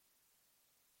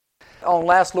On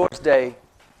last Lord's Day,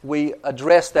 we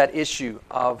addressed that issue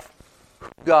of who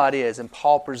God is, and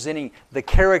Paul presenting the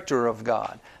character of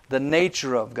God, the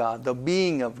nature of God, the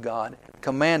being of God,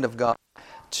 command of God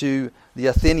to the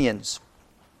Athenians.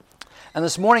 And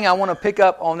this morning I want to pick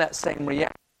up on that same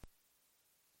reality,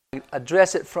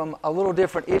 address it from a little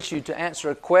different issue to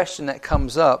answer a question that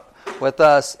comes up with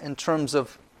us in terms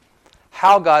of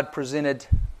how God presented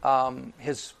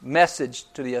His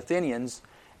message to the Athenians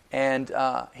and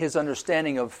His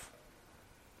understanding of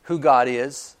who God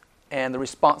is and the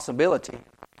responsibility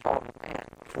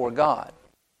for God.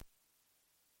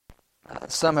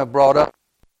 Some have brought up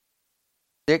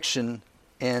addiction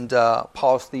and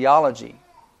Paul's theology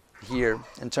here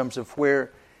in terms of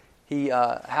where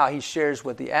how he shares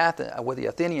with the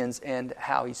Athenians and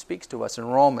how he speaks to us in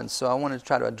Romans. So I want to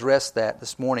try to address that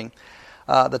this morning.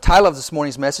 The title of this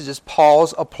morning's message is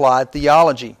Paul's Applied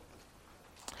Theology.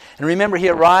 And remember, he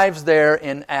arrives there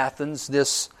in Athens,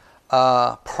 this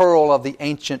pearl of the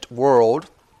ancient world.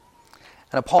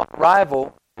 And upon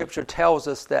arrival, Scripture tells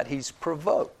us that he's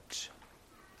provoked.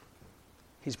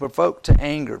 He's provoked to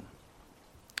anger.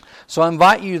 So I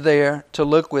invite you there to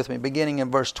look with me, beginning in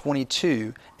verse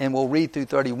 22, and we'll read through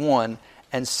 31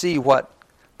 and see what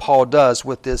Paul does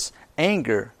with this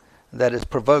anger that is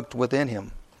provoked within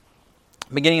him.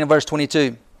 Beginning in verse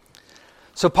 22.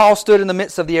 So Paul stood in the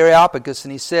midst of the Areopagus,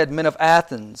 and he said, Men of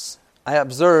Athens, I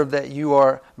observe that you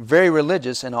are very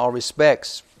religious in all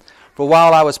respects. For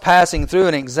while I was passing through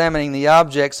and examining the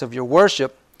objects of your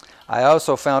worship, I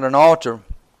also found an altar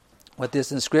with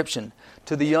this inscription,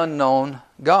 To the unknown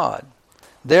God.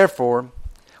 Therefore,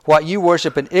 what you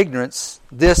worship in ignorance,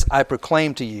 this I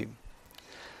proclaim to you.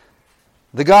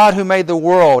 The God who made the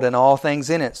world and all things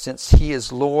in it, since He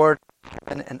is Lord of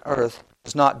heaven and earth,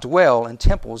 does not dwell in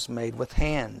temples made with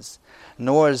hands,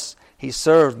 nor is He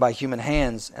served by human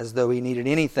hands as though He needed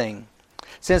anything,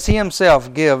 since He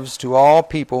Himself gives to all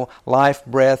people life,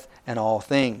 breath, and all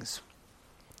things.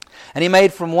 And He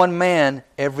made from one man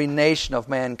every nation of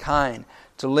mankind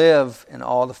to live in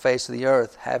all the face of the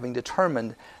earth, having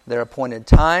determined their appointed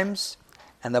times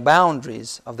and the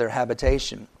boundaries of their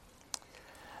habitation,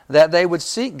 that they would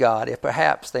seek God, if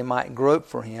perhaps they might grope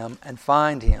for Him and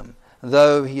find Him,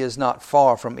 though He is not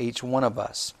far from each one of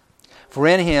us. For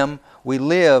in Him we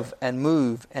live and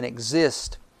move and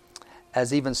exist,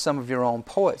 as even some of your own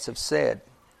poets have said.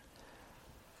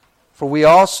 For we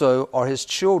also are His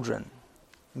children.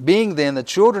 Being then the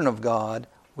children of God,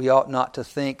 we ought not to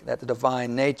think that the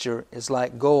divine nature is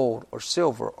like gold or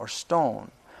silver or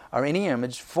stone, or any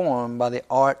image formed by the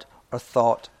art or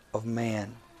thought of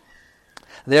man.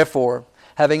 Therefore,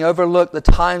 having overlooked the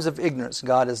times of ignorance,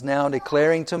 God is now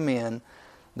declaring to men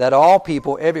that all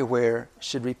people everywhere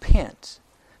should repent,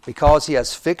 because He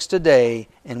has fixed a day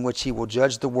in which He will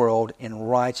judge the world in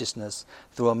righteousness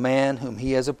through a man whom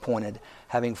He has appointed,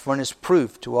 having furnished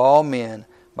proof to all men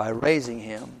by raising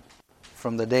Him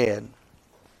from the dead.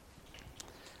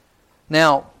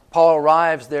 Now, Paul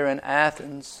arrives there in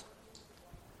Athens,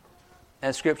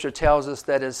 and Scripture tells us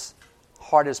that his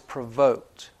heart is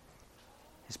provoked.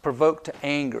 He's provoked to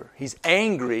anger. He's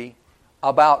angry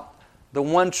about the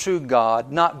one true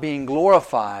God not being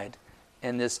glorified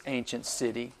in this ancient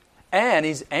city. And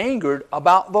he's angered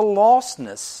about the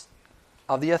lostness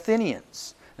of the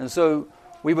Athenians. And so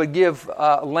we would give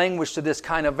language to this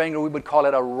kind of anger. We would call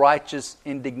it a righteous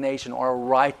indignation or a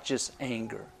righteous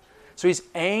anger. So he's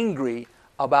angry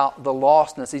about the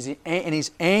lostness. And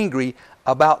he's angry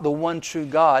about the one true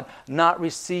God not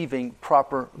receiving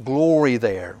proper glory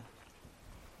there.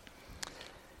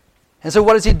 And so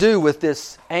what does he do with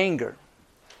this anger?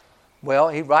 Well,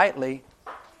 he rightly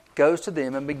goes to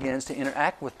them and begins to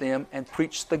interact with them and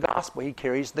preach the gospel. He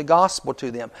carries the gospel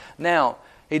to them. Now,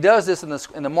 he does this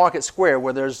in the market square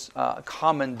where there's a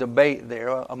common debate there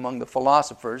among the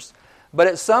philosophers. But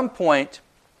at some point,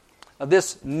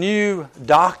 this new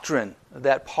doctrine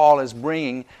that Paul is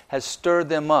bringing has stirred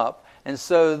them up. And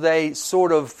so they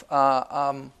sort of,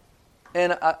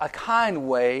 in a kind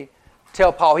way,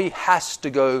 tell Paul he has to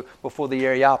go before the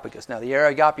Areopagus. Now, the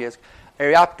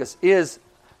Areopagus is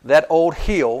that old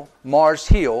hill, Mars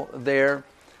Hill, there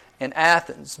in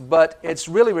Athens. But it's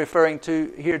really referring to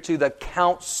the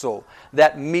council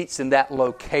that meets in that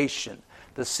location.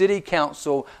 The city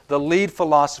council, the lead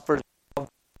philosophers of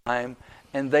the time,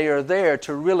 and they are there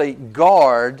to really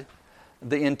guard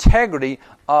the integrity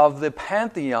of the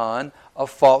pantheon of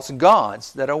false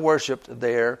gods that are worshipped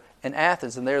there in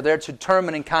Athens. And they're there to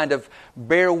determine and kind of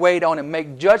bear weight on and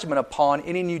make judgment upon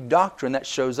any new doctrine that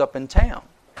shows up in town.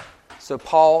 So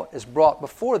Paul is brought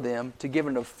before them to give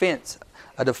a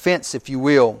defense, if you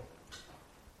will.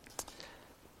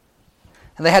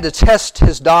 And they had to test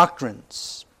his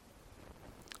doctrines.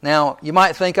 Now, you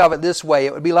might think of it this way.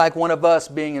 It would be like one of us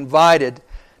being invited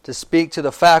to speak to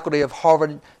the faculty of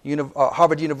Harvard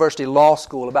University Law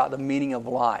School about the meaning of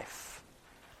life.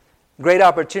 Great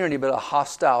opportunity, but a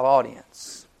hostile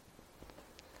audience.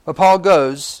 But Paul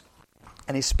goes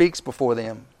and he speaks before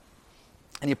them.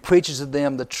 And he preaches to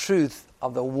them the truth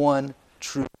of the one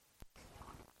true.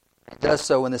 He does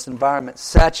so in this environment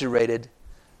saturated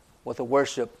with the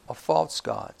worship of false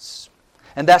gods.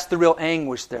 And that's the real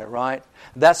anguish there, right?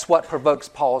 That's what provokes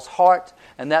Paul's heart,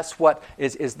 and that's what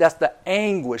that's the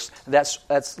anguish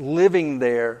that's living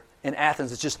there in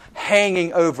Athens. It's just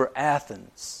hanging over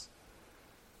Athens.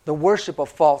 The worship of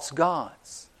false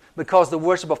gods. Because the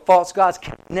worship of false gods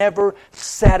can never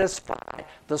satisfy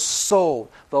the soul.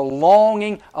 The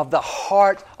longing of the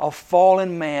heart of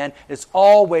fallen man is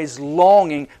always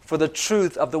longing for the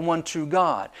truth of the one true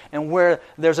God. And where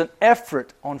there's an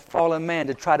effort on fallen man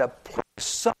to try to place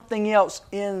something else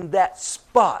in that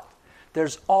spot,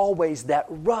 there's always that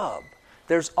rub.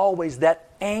 There's always that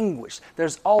anguish.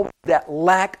 There's always that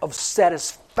lack of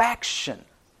satisfaction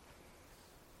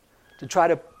to try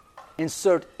to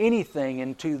insert anything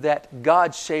into that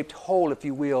God-shaped hole, if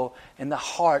you will, in the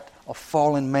heart of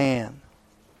fallen man.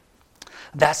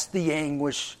 That's the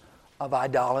anguish of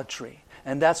idolatry.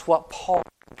 And that's what Paul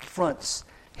confronts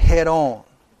head on.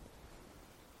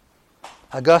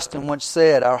 Augustine once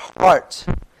said, "Our heart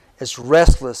is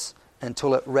restless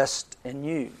until it rests in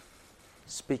you."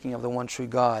 Speaking of the one true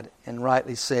God, and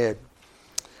rightly said.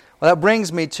 Well, that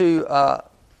brings me to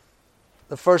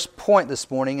the first point this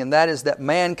morning, and that is that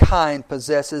mankind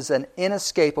possesses an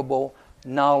inescapable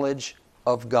knowledge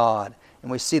of God. And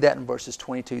we see that in verses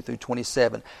 22 through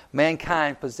 27.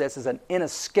 Mankind possesses an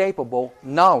inescapable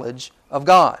knowledge of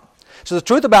God. So the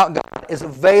truth about God is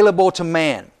available to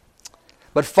man.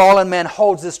 But fallen man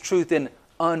holds this truth in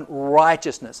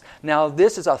unrighteousness. Now,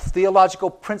 this is a theological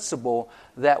principle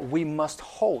that we must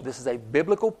hold. This is a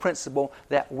biblical principle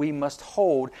that we must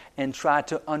hold and try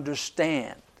to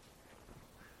understand.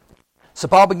 So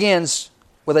Paul begins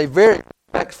with a very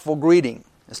respectful greeting.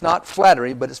 It's not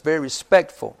flattery, but it's very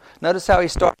respectful. Notice how he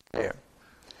starts there.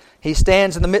 He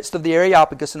stands in the midst of the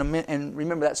Areopagus, and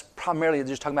remember that's primarily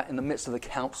just talking about in the midst of the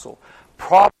council.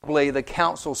 Probably the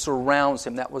council surrounds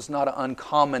him. That was not an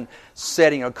uncommon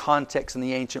setting or context in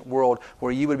the ancient world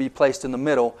where you would be placed in the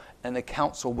middle and the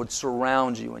council would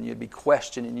surround you and you'd be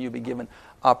questioned and you'd be given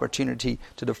opportunity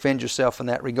to defend yourself in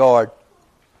that regard.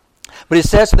 But he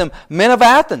says to them, "Men of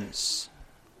Athens."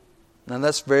 Now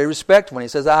that's very respectful. When he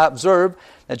says, "I observe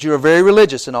that you are very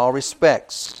religious in all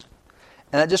respects."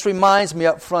 And that just reminds me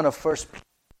up front of 1 Peter,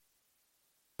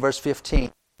 verse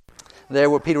 15. There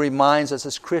where Peter reminds us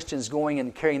as Christians going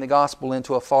and carrying the gospel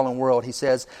into a fallen world. He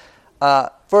says,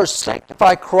 first,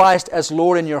 sanctify Christ as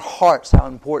Lord in your hearts. How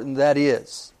important that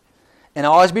is. And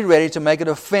always be ready to make a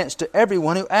defense to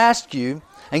everyone who asks you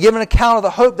and give an account of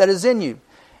the hope that is in you.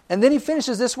 And then he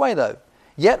finishes this way, though.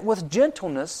 Yet with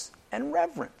gentleness and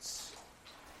reverence.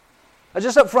 Now,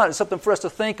 just up front, it's something for us to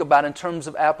think about in terms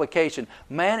of application.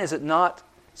 Man, is it not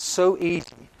so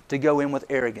easy to go in with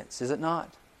arrogance? Is it not?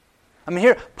 I mean,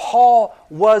 here, Paul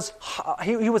was,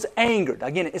 he was angered.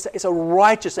 Again, it's a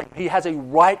righteous anger. He has a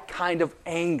right kind of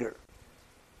anger.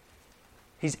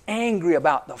 He's angry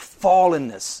about the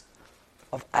fallenness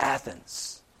of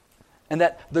Athens. And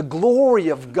that the glory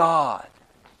of God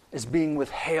is being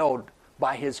withheld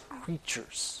by His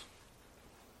creatures,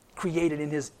 created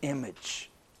in His image.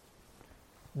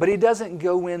 But he doesn't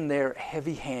go in there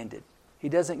heavy-handed. He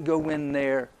doesn't go in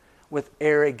there with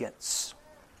arrogance,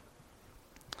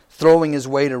 throwing his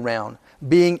weight around,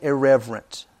 being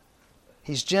irreverent.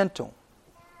 He's gentle.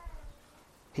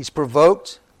 He's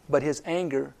provoked, but his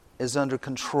anger is under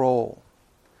control.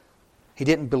 He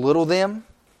didn't belittle them.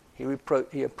 He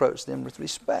approached them with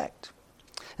respect.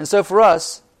 And so for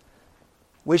us,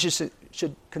 we should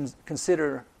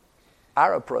consider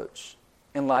our approach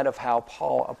in light of how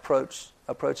Paul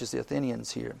approaches the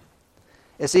Athenians here.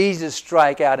 It's easy to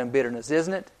strike out in bitterness,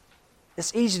 isn't it?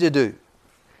 It's easy to do.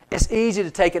 It's easy to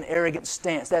take an arrogant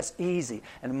stance. That's easy.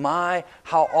 And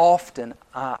how often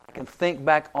I can think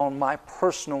back on my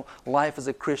personal life as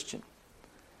a Christian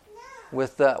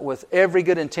with every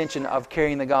good intention of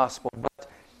carrying the gospel, but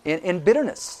in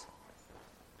bitterness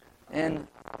and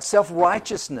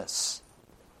self-righteousness,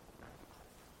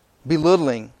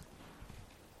 belittling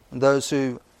those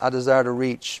who I desire to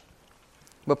reach.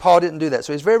 But Paul didn't do that.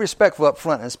 So he's very respectful up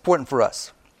front, and it's important for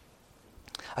us.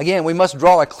 Again, we must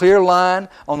draw a clear line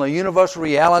on the universal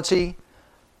reality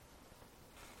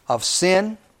of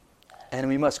sin, and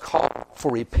we must call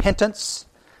for repentance,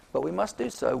 but we must do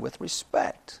so with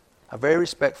respect. A very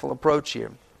respectful approach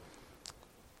here.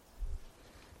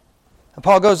 And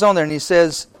Paul goes on there and he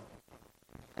says,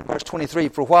 in verse 23,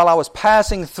 "For while I was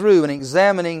passing through and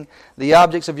examining the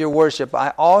objects of your worship,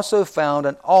 I also found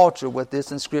an altar with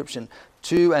this inscription,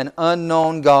 'To an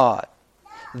unknown God.'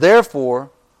 Therefore,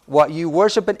 what you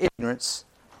worship in ignorance,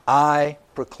 I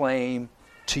proclaim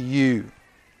to you."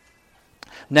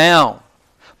 Now,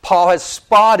 Paul has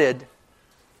spotted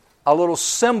a little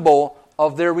symbol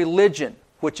of their religion,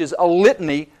 which is a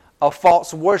litany of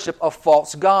false worship of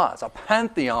false gods, a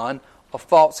pantheon of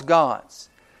false gods.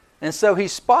 And so he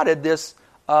spotted this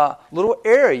little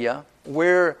area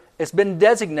where it's been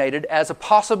designated as a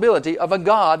possibility of a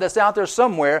god that's out there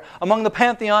somewhere among the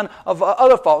pantheon of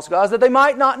other false gods that they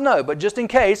might not know, but just in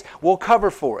case, we'll cover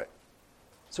for it.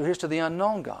 So here's to the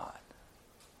unknown God.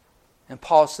 And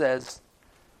Paul says,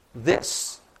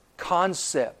 this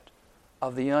concept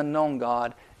of the unknown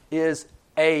God is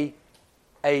a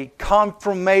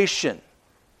confirmation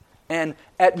and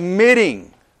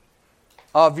admitting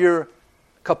of your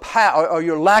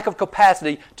your lack of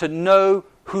capacity to know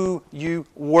who you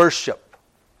worship.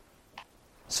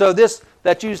 So this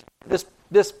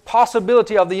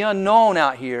possibility of the unknown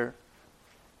out here,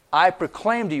 I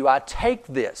proclaim to you, I take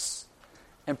this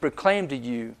and proclaim to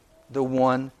you the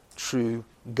one true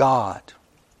God.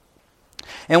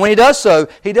 And when he does so,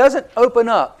 he doesn't open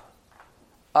up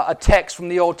a text from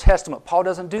the Old Testament. Paul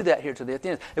doesn't do that here to the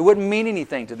Athenians. It wouldn't mean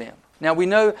anything to them. Now we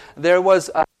know there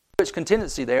was a Jewish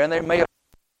contingency there, and there may have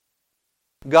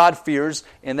God-fears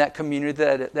in that community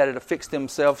that had affixed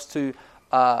themselves to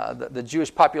the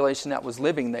Jewish population that was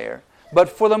living there. But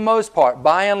for the most part,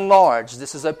 by and large,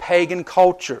 this is a pagan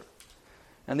culture.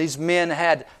 And these men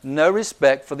had no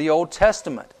respect for the Old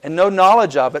Testament and no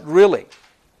knowledge of it, really.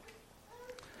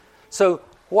 So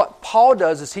what Paul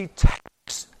does is he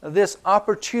takes this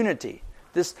opportunity,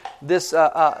 this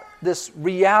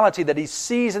reality that he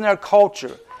sees in their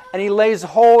culture, and he lays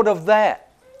hold of that,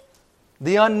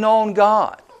 the unknown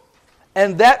God.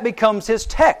 And that becomes his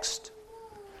text.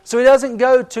 So he doesn't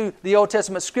go to the Old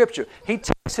Testament Scripture. He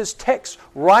takes his text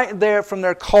right there from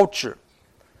their culture,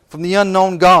 from the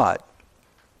unknown God.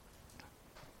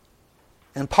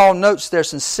 And Paul notes their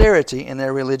sincerity and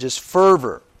their religious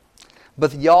fervor.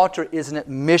 But the altar is an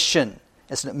admission.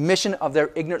 It's an admission of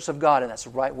their ignorance of God, and that's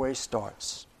right where he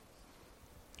starts.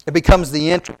 It becomes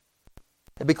the entry.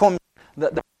 It becomes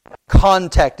the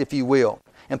contact, if you will.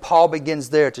 And Paul begins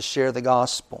there to share the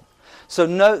gospel. So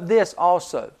note this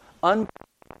also.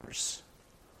 Unbelievers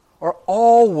are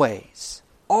always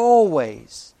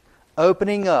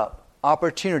opening up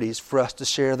opportunities for us to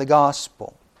share the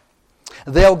gospel.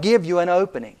 They'll give you an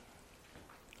opening.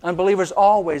 Unbelievers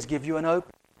always give you an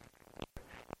opening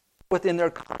within their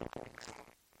context.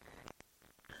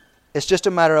 It's just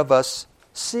a matter of us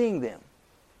seeing them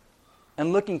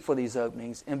and looking for these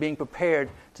openings and being prepared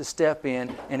to step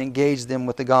in and engage them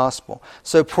with the gospel.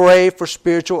 So pray for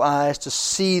spiritual eyes to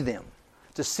see them,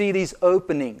 to see these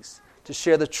openings, to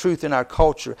share the truth in our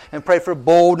culture, and pray for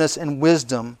boldness and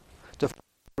wisdom to follow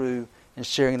through in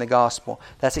sharing the gospel.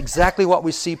 That's exactly what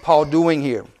we see Paul doing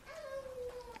here.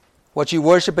 What you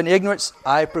worship in ignorance,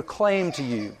 I proclaim to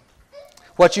you.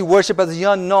 What you worship as the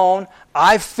unknown,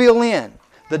 I fill in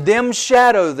the dim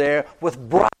shadow there with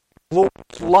bright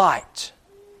glorious light.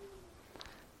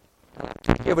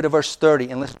 Take over to verse 30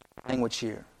 and listen to the language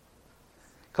here.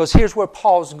 Because here's where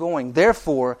Paul's going.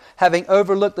 Therefore, having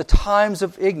overlooked the times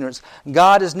of ignorance,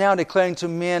 God is now declaring to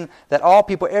men that all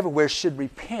people everywhere should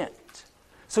repent.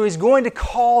 So he's going to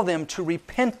call them to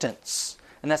repentance.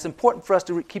 And that's important for us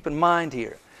to keep in mind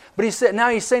here. But he's saying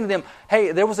to them,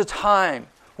 hey, there was a time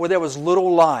where there was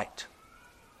little light.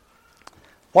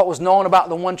 What was known about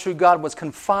the one true God was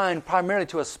confined primarily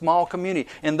to a small community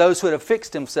and those who had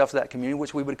affixed themselves to that community,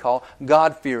 which we would call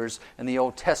God-fearers in the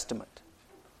Old Testament.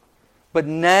 But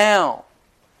now,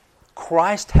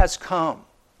 Christ has come.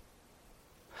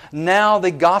 Now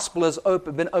the gospel has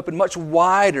been opened much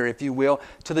wider, if you will,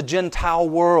 to the Gentile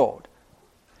world.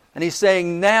 And he's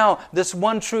saying now this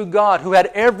one true God who had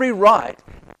every right,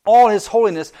 all His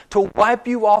holiness, to wipe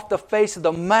you off the face of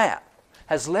the map,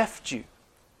 has left you,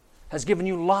 has given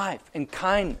you life and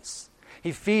kindness.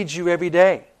 He feeds you every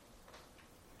day.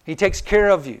 He takes care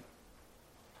of you.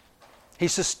 He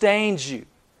sustains you.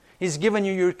 He's given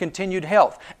you your continued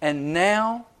health. And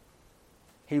now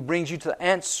He brings you to the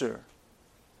answer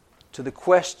to the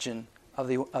question of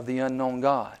the unknown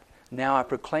God. Now I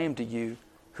proclaim to you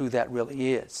who that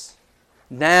really is.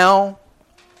 Now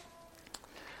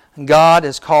God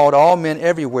has called all men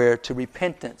everywhere to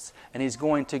repentance, and He's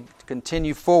going to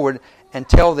continue forward and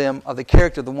tell them of the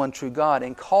character of the one true God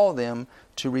and call them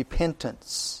to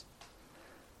repentance.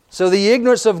 So So the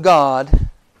ignorance of God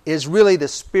is really the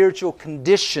spiritual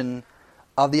condition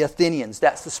of the Athenians.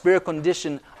 That's the spiritual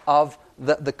condition of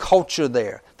the culture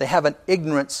there. They have an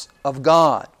ignorance of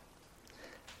God.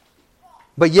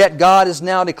 But yet God is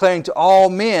now declaring to all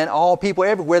men, all people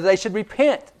everywhere, that they should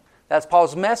repent. That's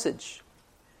Paul's message.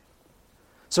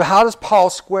 So how does Paul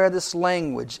square this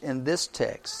language in this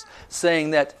text,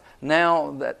 saying that now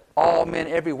that all men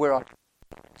everywhere are,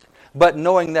 but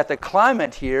knowing that the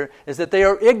climate here is that they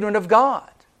are ignorant of God?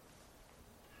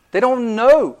 They don't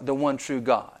know the one true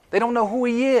God. They don't know who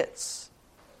He is.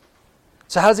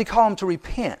 So how does he call them to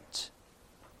repent?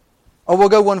 Or we'll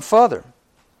go one further.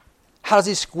 How does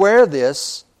he square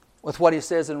this with what he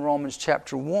says in Romans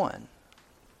chapter 1?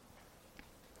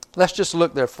 Let's just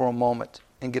look there for a moment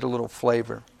and get a little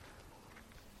flavor.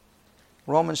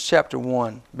 Romans chapter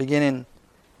 1, beginning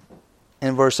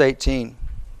in verse 18.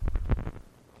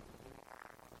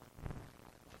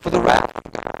 For the wrath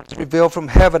of God is revealed from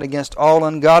heaven against all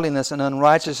ungodliness and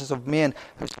unrighteousness of men,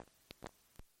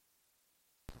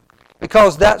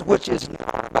 because that which is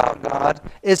known about God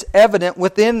is evident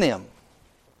within them.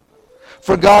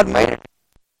 For God made it.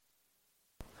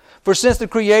 For since the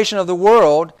creation of the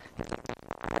world, His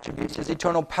attributes His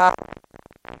eternal power.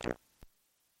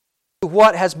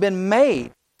 What has been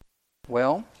made?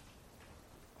 Well,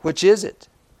 which is it?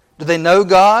 Do they know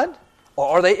God, or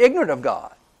are they ignorant of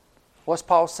God? What's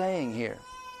Paul saying here?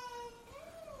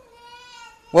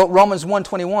 Well, Romans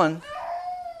 1:21,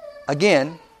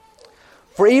 again,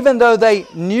 for even though they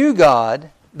knew God,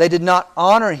 they did not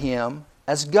honor Him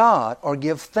as God or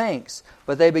give thanks,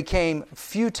 but they became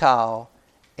futile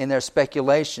in their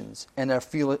speculations, and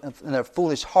their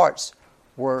foolish hearts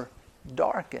were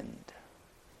darkened.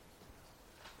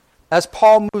 As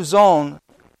Paul moves on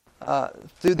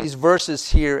through these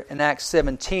verses here in Acts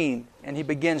 17, and he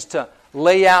begins to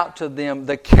lay out to them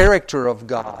the character of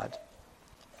God.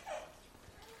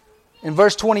 In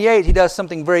verse 28, he does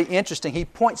something very interesting. He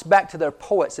points back to their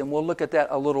poets, and we'll look at that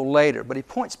a little later. But he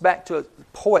points back to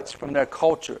poets from their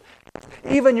culture.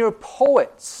 Even your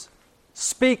poets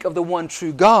speak of the one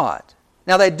true God.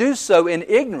 Now they do so in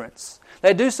ignorance.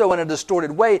 They do so in a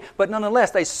distorted way, but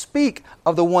nonetheless they speak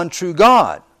of the one true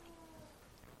God.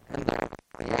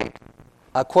 And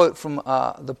a quote from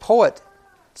the poet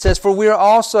says, for we are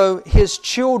also His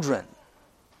children.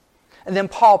 And then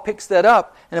Paul picks that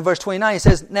up, and in verse 29 he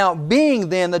says, now being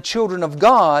then the children of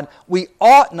God, we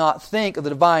ought not think of the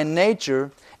divine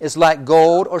nature as like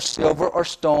gold or silver or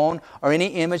stone or any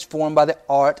image formed by the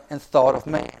art and thought of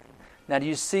man. Now do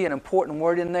you see an important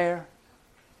word in there?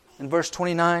 In verse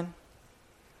 29?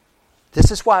 This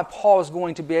is why Paul is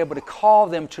going to be able to call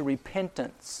them to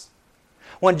repentance.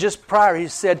 When just prior he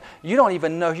said, you don't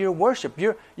even know your worship.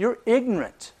 You're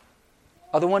ignorant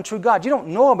of the one true God. You don't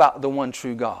know about the one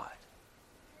true God.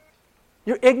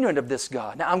 You're ignorant of this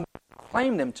God. Now I'm going to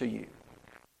proclaim them to you.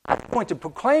 I'm going to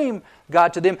proclaim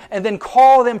God to them and then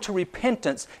call them to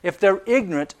repentance if they're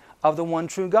ignorant of the one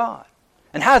true God.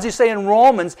 And how does he say in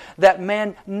Romans that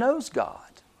man knows God?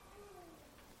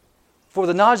 For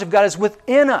the knowledge of God is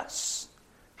within us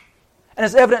and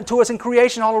is evident to us in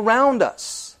creation all around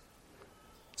us.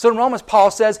 So in Romans,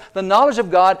 Paul says the knowledge of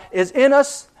God is in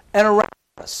us and around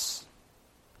us,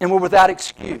 and we're without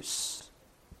excuse.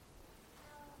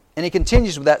 And he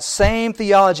continues with that same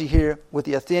theology here with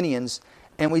the Athenians,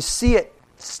 and we see it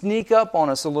sneak up on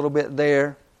us a little bit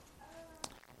there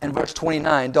in verse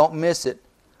 29. Don't miss it.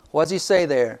 What does he say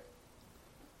there?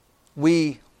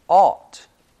 We ought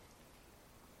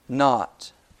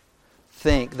not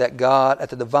think that God at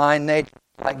the divine nature,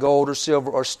 like gold or silver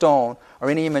or stone, or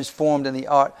any image formed in the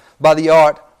art by the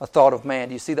art or thought of man.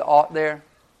 Do you see the ought there?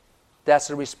 That's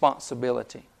a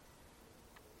responsibility.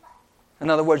 In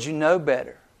other words, you know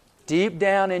better. Deep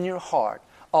down in your heart,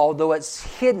 although it's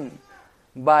hidden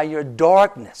by your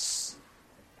darkness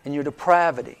and your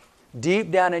depravity, deep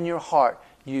down in your heart,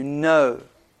 you know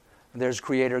there's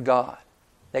Creator God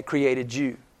that created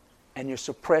you, and you're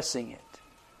suppressing it.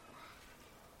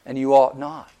 And you ought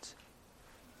not,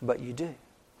 but you do.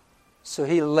 So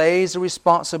he lays the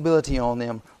responsibility on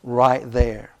them right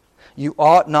there. You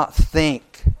ought not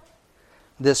think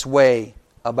this way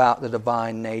about the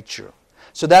divine nature.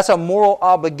 So that's a moral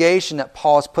obligation that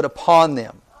Paul has put upon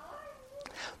them.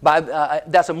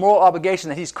 That's a moral obligation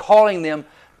that he's calling them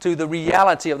to the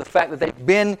reality of the fact that they've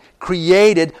been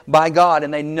created by God,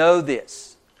 and they know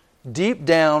this. Deep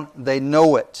down, they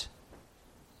know it.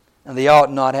 And they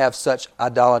ought not have such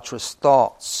idolatrous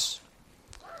thoughts.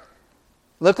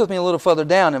 Look with me a little further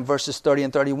down in verses 30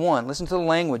 and 31. Listen to the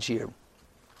language here.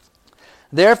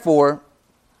 Therefore,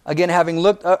 Again, having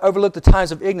overlooked the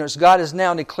times of ignorance, God is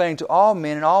now declaring to all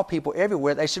men and all people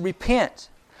everywhere they should repent.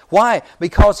 Why?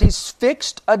 Because He's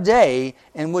fixed a day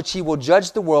in which He will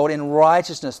judge the world in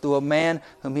righteousness through a man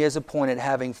whom He has appointed,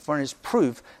 having furnished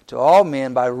proof to all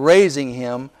men by raising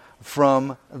Him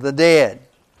from the dead.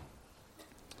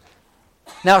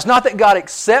 Now, it's not that God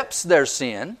accepts their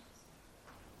sin.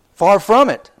 Far from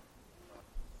it.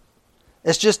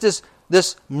 It's just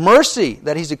this mercy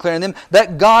that He's declaring them,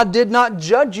 that God did not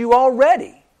judge you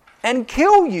already and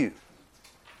kill you.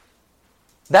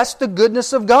 That's the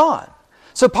goodness of God.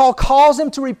 So Paul calls them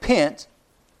to repent,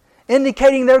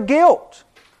 indicating their guilt.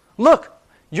 Look,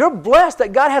 you're blessed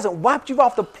that God hasn't wiped you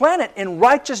off the planet in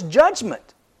righteous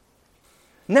judgment.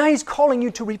 Now He's calling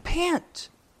you to repent.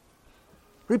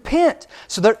 Repent.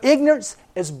 So their ignorance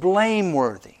is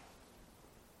blameworthy.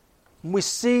 We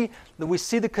see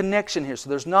the connection here. So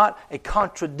there's not a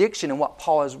contradiction in what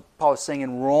Paul is saying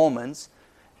in Romans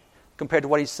compared to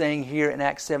what he's saying here in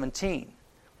Acts 17.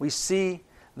 We see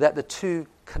that the two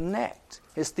connect.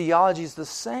 His theology is the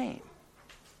same.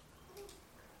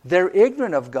 They're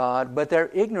ignorant of God, but their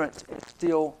ignorance is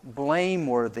still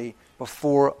blameworthy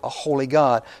before a holy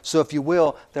God. So if you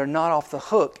will, they're not off the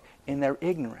hook in their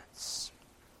ignorance.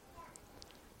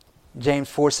 James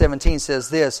 4:17 says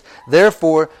this,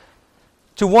 "Therefore,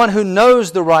 to one who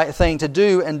knows the right thing to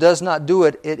do and does not do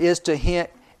it, it is to him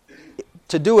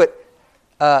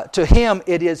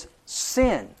it is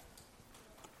sin."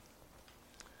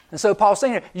 And so Paul's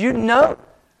saying here, you know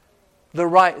the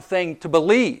right thing to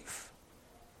believe,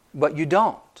 but you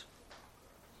don't.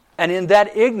 And in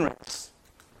that ignorance,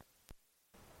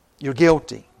 you're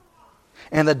guilty.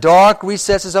 In the dark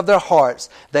recesses of their hearts,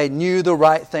 they knew the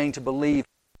right thing to believe,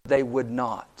 they would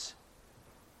not.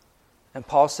 And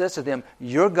Paul says to them,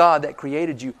 your God that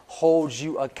created you holds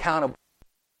you accountable.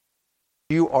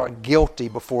 You are guilty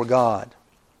before God.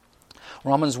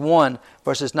 Romans 1,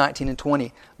 verses 19 and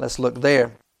 20. Let's look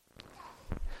there.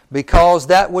 Because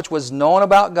that which was known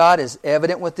about God is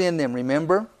evident within them,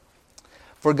 remember?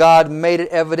 For God made it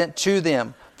evident to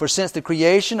them. For since the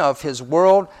creation of His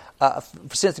world,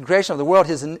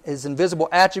 His invisible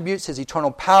attributes, His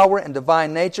eternal power and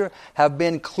divine nature have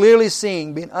been clearly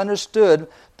seen, being understood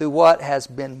through what has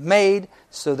been made,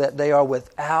 so that they are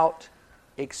without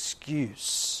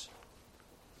excuse.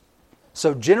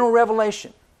 So general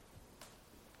revelation,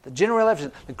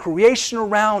 the creation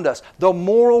around us, the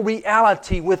moral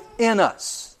reality within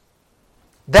us,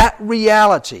 that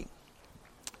reality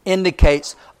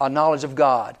indicates a knowledge of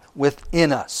God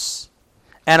within us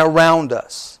and around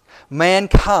us.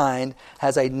 Mankind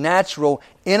has a natural,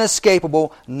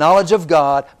 inescapable knowledge of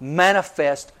God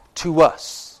manifest to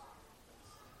us.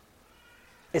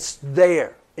 It's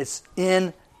there. It's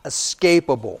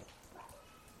inescapable.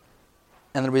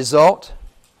 And the result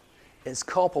is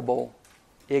culpable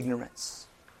ignorance.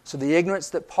 So the ignorance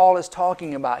that Paul is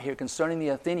talking about here concerning the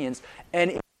Athenians,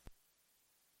 and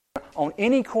on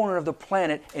any corner of the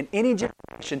planet, in any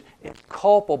generation, is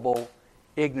culpable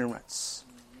ignorance.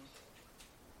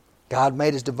 God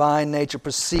made His divine nature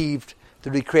perceived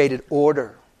through the created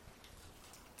order.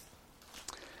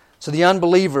 So the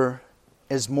unbeliever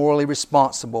is morally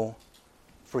responsible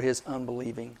for his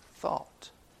unbelieving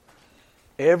thought.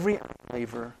 Every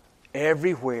unbeliever,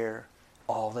 everywhere,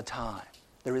 all the time.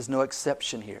 There is no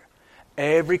exception here.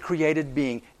 Every created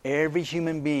being, every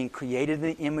human being created in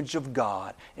the image of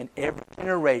God, in every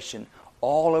generation,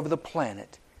 all over the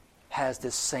planet, has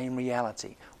this same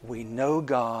reality. We know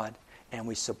God, and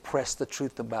we suppress the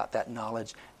truth about that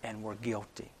knowledge, and we're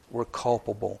guilty. We're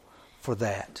culpable for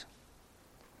that.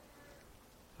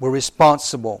 We're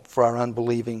responsible for our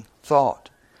unbelieving thought.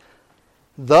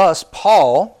 Thus,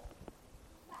 Paul,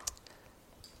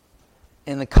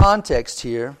 in the context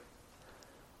here,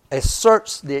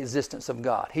 asserts the existence of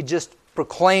God. He just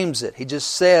proclaims it. He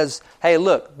just says, hey,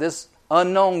 look, this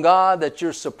unknown God that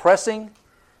you're suppressing,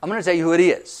 I'm going to tell you who it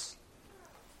is.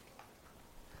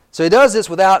 So he does this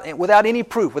without any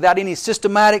proof, without any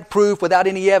systematic proof, without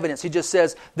any evidence. He just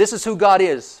says, this is who God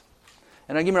is.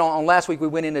 And again, on last week we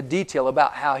went into detail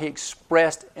about how He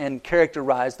expressed and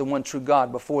characterized the one true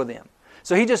God before them.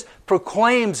 So He just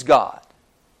proclaims God.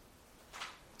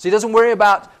 So He doesn't worry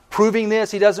about proving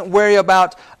this. He doesn't worry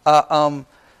about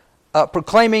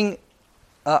proclaiming,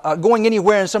 going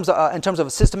anywhere in terms of a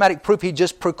systematic proof. He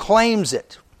just proclaims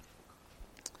it.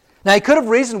 Now He could have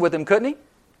reasoned with them, couldn't He?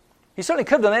 He certainly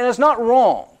could have done that, and it's not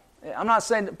wrong. I'm not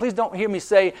saying, please don't hear me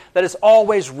say that it's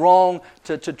always wrong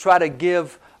to try to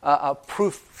give a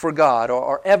proof for God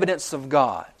or evidence of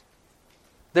God.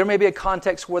 There may be a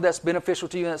context where that's beneficial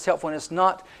to you and that's helpful, and it's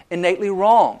not innately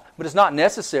wrong, but it's not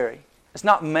necessary. It's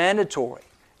not mandatory.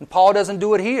 And Paul doesn't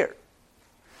do it here.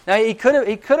 Now, he could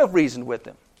have reasoned with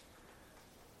them.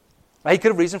 He could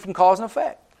have reasoned from cause and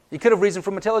effect. He could have reasoned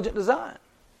from intelligent design.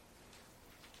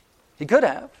 He could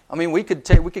have. I mean, we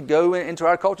could go into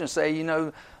our culture and say,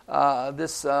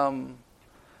 this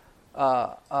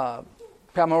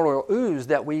primordial ooze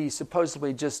that we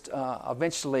supposedly just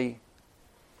eventually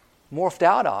morphed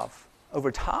out of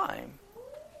over time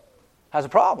has a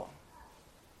problem.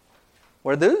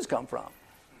 Where did the ooze come from?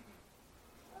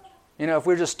 If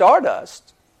we're just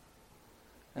stardust,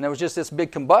 and there was just this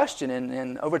big combustion,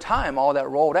 and over time all that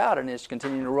rolled out, and it's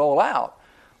continuing to roll out,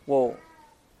 well,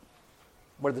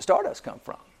 where did the stardust come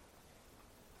from?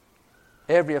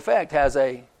 Every effect has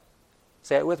a,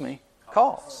 say it with me,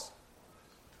 cause.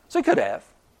 So he could have.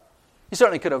 He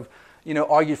certainly could have,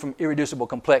 argued from irreducible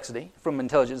complexity, from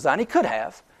intelligent design. He could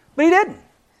have, but he didn't.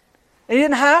 And he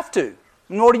didn't have to,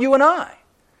 nor do you and I.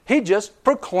 He just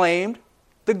proclaimed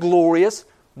the glorious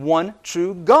one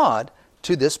true God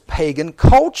to this pagan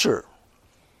culture.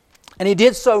 And he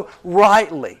did so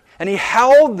rightly. And he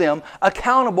held them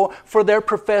accountable for their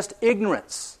professed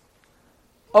ignorance.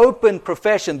 Open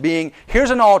profession being, here's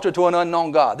an altar to an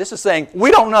unknown God. This is saying,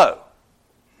 we don't know.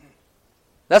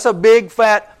 That's a big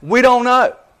fat, we don't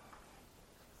know.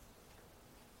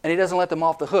 And he doesn't let them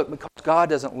off the hook because God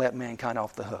doesn't let mankind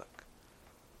off the hook.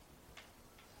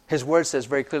 His word says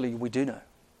very clearly, we do know.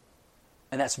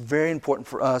 And that's very important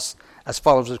for us as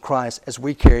followers of Christ as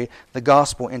we carry the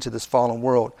gospel into this fallen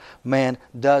world. Man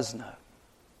does know.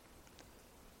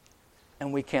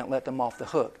 And we can't let them off the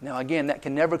hook. Now again, that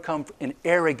can never come in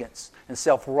arrogance and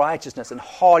self-righteousness and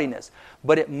haughtiness.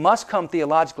 But it must come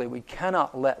theologically. We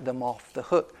cannot let them off the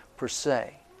hook per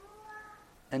se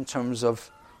in terms of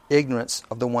ignorance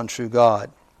of the one true God.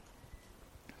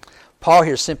 Paul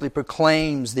here simply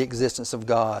proclaims the existence of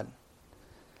God.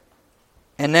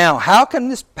 And now, how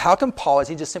can Paul, as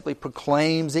he just simply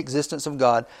proclaims the existence of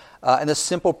God in a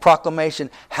simple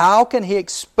proclamation, how can he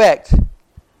expect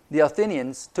the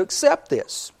Athenians to accept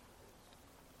this?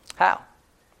 How?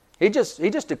 He just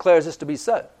declares this to be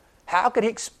so. How could he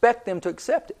expect them to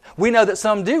accept it? We know that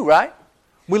some do, right?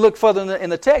 We look further in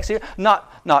the text here.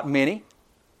 Not many,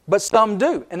 but some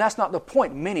do. And that's not the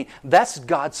point. Many. That's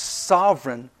God's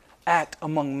sovereign act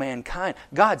among mankind.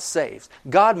 God saves.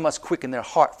 God must quicken their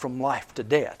heart from life to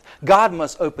death. God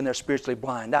must open their spiritually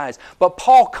blind eyes. But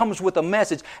Paul comes with a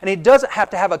message, and he doesn't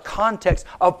have to have a context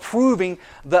of proving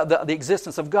the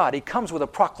existence of God. He comes with a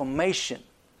proclamation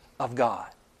of God.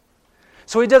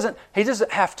 So he doesn't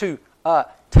have to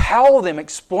tell them,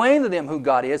 explain to them who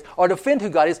God is, or defend who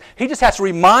God is. He just has to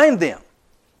remind them.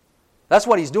 That's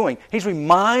what he's doing. He's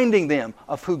reminding them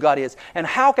of who God is. And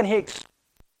how can he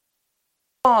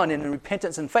on in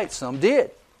repentance and faith? Some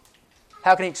did.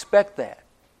 How can he expect that?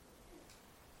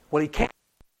 Well, he can't.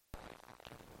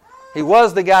 He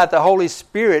was the guy that the Holy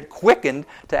Spirit quickened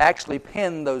to actually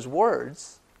pen those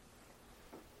words.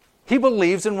 He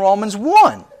believes in Romans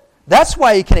 1. That's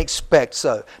why he can expect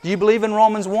so. Do you believe in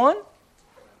Romans 1?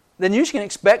 Then you can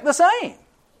expect the same.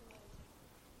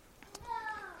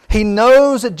 He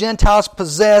knows that Gentiles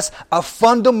possess a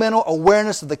fundamental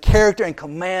awareness of the character and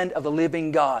command of the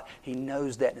living God. He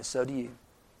knows that, and so do you.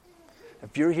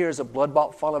 If you're here as a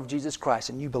blood-bought follower of Jesus Christ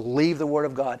and you believe the Word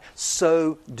of God,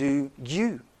 so do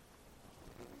you.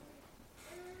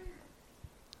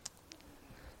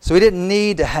 So he didn't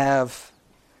need to have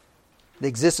the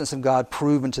existence of God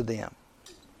proven to them.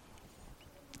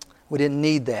 We didn't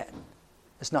need that.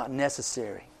 It's not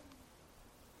necessary.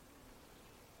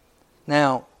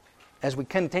 Now, as we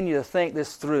continue to think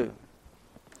this through,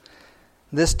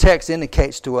 this text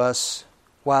indicates to us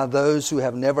why those who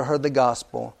have never heard the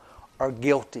gospel are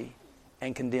guilty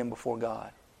and condemned before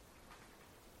God.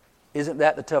 Isn't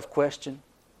that the tough question?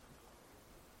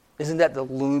 Isn't that the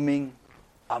looming,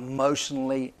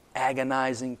 emotionally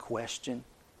agonizing question?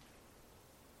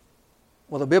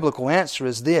 Well, the biblical answer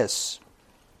is this.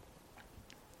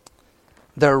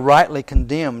 They're rightly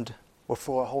condemned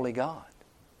before a holy God.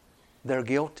 They're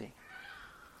guilty.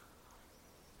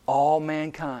 All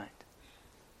mankind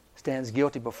stands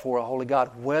guilty before a holy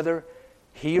God, whether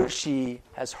he or she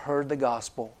has heard the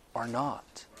gospel or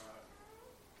not.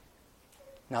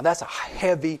 Now that's a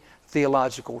heavy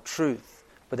theological truth,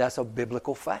 but that's a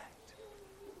biblical fact.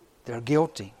 They're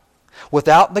guilty.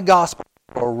 Without the gospel,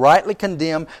 they are rightly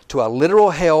condemned to a literal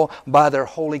hell by their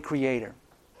holy Creator,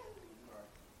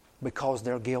 because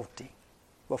they're guilty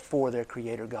before their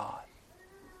Creator God.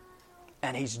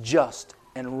 And He's just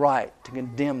and right to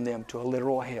condemn them to a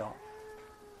literal hell.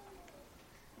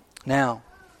 Now,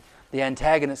 the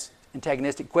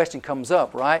antagonistic question comes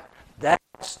up, right?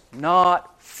 That's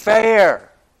not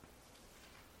fair.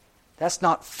 That's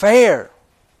not fair.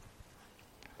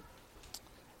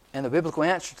 And the biblical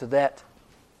answer to that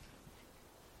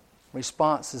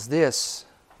response is this: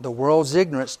 the world's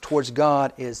ignorance towards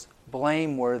God is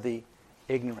blameworthy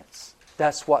ignorance.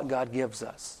 That's what God gives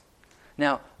us.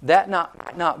 Now, that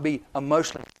might not be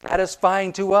emotionally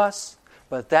satisfying to us,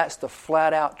 but that's the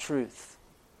flat-out truth.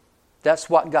 That's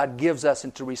what God gives us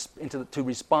to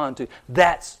respond to.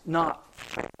 That's not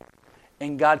fair.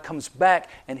 And God comes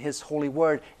back in His holy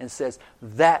word and says,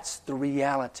 that's the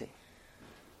reality.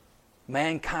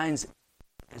 Mankind's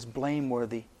is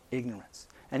blameworthy ignorance.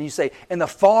 And you say, in the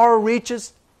far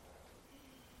reaches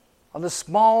of the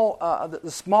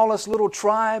smallest little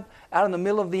tribe out in the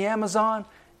middle of the Amazon,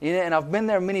 and I've been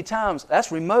there many times,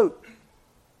 that's remote.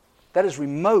 That is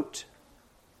remote.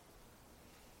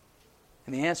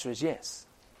 And the answer is yes.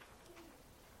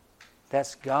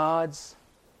 That's God's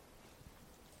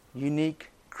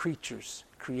unique creatures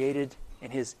created in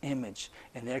His image.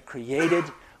 And they're created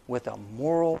with a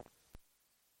moral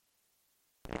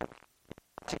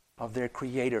of their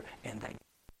Creator. And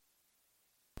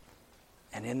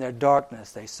in their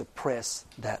darkness, they suppress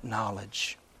that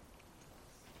knowledge.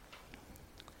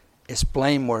 It's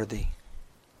blameworthy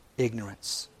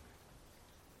ignorance.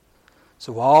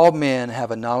 So all men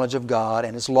have a knowledge of God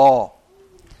and His law.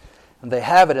 And they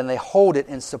have it and they hold it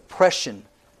in suppression.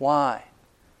 Why?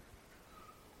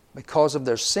 Because of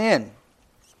their sin.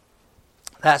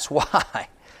 That's why.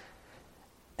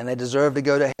 And they deserve to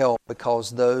go to hell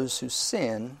because those who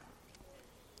sin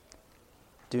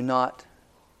do not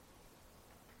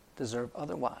deserve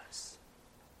otherwise.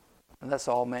 And that's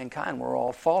all mankind. We're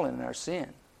all fallen in our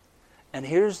sin. And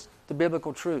here's the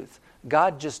biblical truth.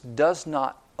 God just does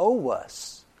not owe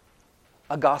us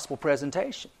a gospel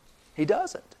presentation. He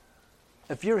doesn't.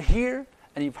 If you're here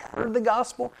and you've heard the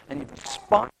gospel and you've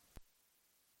responded,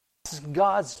 this is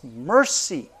God's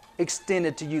mercy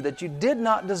extended to you that you did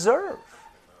not deserve.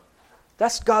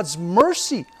 That's God's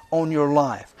mercy on your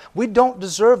life. We don't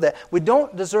deserve that. We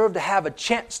don't deserve to have a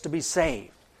chance to be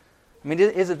saved. I mean,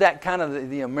 isn't that kind of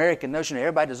the American notion that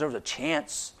everybody deserves a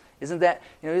chance? Isn't that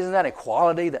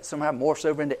equality that somehow morphs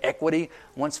over into equity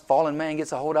once fallen man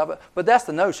gets a hold of it? But that's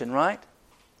the notion, right?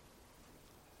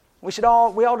 We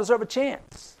all deserve a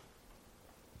chance.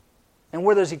 And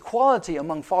where there's equality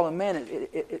among fallen men,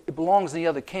 it belongs in the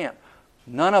other camp.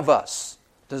 None of us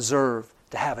deserve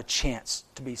to have a chance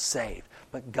to be saved.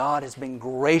 But God has been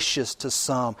gracious to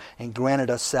some and granted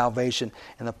us salvation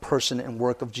in the person and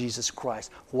work of Jesus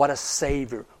Christ. What a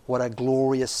Savior. What a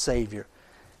glorious Savior.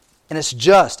 And it's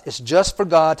just for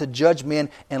God to judge men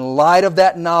in light of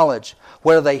that knowledge,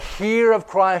 whether they hear of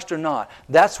Christ or not.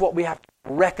 That's what we have to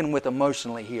reckon with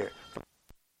emotionally here.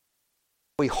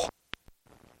 We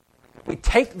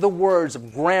take the words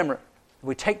of grammar,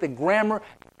 we take the grammar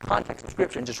context of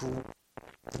Scripture and just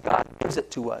God gives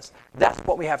it to us. That's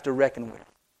what we have to reckon with.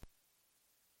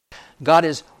 God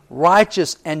is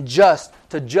righteous and just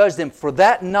to judge them for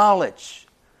that knowledge,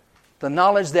 the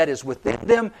knowledge that is within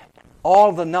them.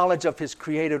 All the knowledge of His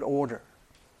created order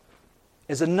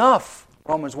is enough,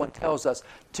 Romans 1 tells us,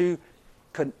 to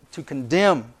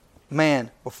condemn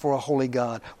man before a holy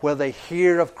God, whether they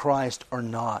hear of Christ or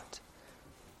not.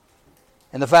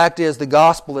 And the fact is, the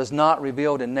gospel is not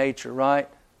revealed in nature, right?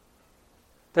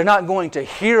 They're not going to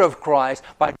hear of Christ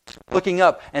by looking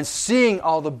up and seeing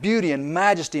all the beauty and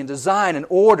majesty and design and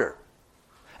order.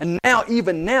 And now,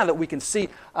 even now that we can see,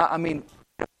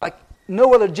 like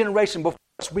no other generation before,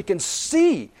 we can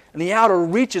see in the outer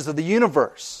reaches of the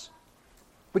universe.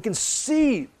 We can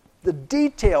see the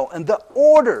detail and the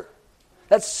order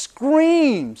that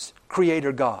screams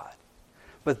Creator God.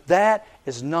 But that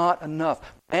is not enough.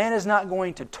 Man is not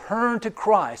going to turn to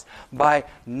Christ by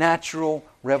natural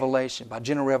revelation, by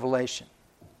general revelation.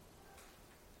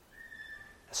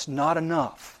 It's not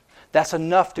enough. That's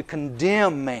enough to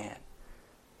condemn man.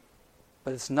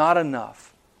 But it's not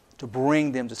enough to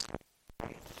bring them to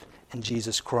faith in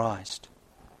Jesus Christ.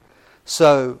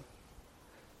 So,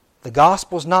 the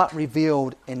gospel is not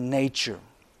revealed in nature.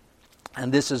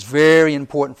 And this is very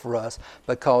important for us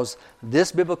because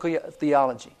this biblical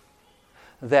theology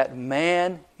that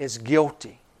man is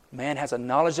guilty, man has a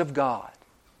knowledge of God,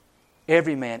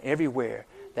 every man, everywhere,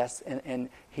 and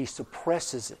he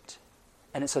suppresses it.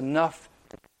 And it's enough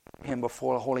to put him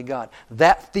before a holy God.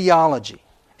 That theology,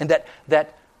 and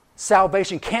that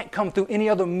salvation can't come through any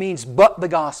other means but the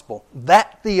gospel,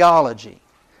 that theology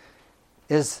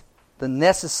is the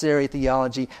necessary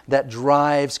theology that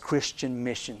drives Christian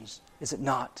missions. Is it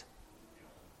not?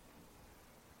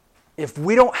 If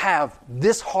we don't have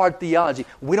this hard theology,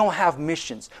 we don't have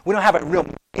missions. We don't have a real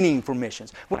meaning for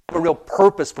missions. We don't have a real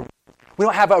purpose for missions. We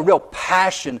don't have a real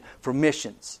passion for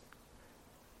missions.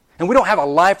 And we don't have a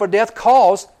life or death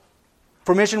cause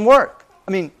for mission work.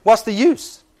 I mean, what's the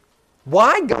use?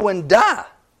 Why go and die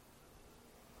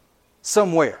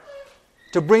somewhere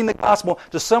to bring the gospel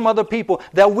to some other people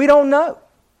that we don't know?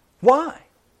 Why?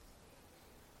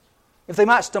 If they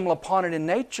might stumble upon it in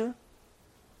nature,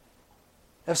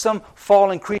 if some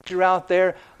fallen creature out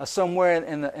there somewhere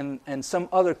in some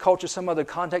other culture, some other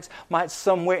context, might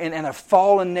somewhere in a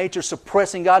fallen nature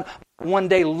suppressing God, one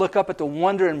day look up at the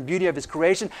wonder and beauty of His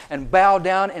creation and bow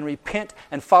down and repent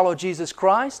and follow Jesus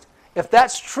Christ, if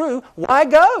that's true, why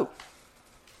go?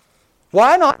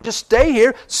 Why not just stay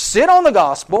here, sit on the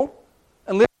gospel,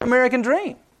 and live the American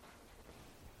dream?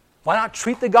 Why not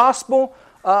treat the gospel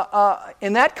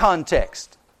in that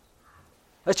context?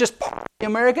 Let's just part the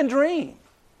American dream.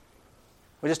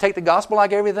 We just take the gospel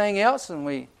like everything else and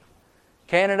we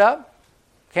can it up,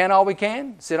 can all we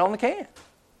can, sit on the can.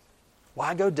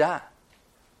 Why go die?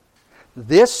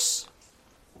 This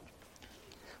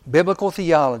biblical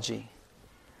theology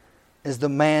is the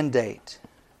mandate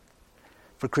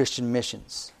for Christian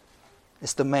missions.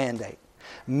 It's the mandate.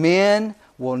 Men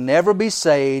will never be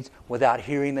saved without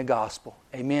hearing the gospel.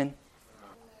 Amen?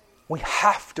 We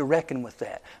have to reckon with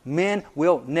that. Men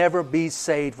will never be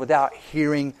saved without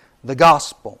hearing the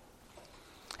gospel.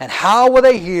 And how will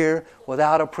they hear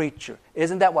without a preacher?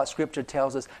 Isn't that what Scripture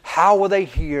tells us? How will they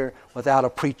hear without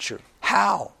a preacher?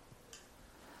 How?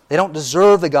 They don't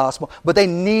deserve the gospel, but they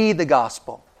need the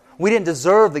gospel. We didn't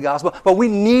deserve the gospel, but we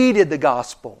needed the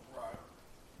gospel.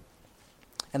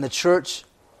 And the church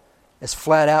is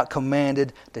flat out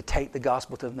commanded to take the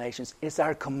gospel to the nations. It's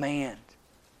our command.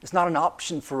 It's not an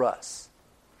option for us.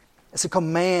 It's a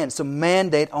command. It's a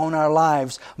mandate on our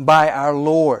lives by our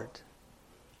Lord.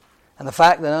 And the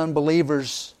fact that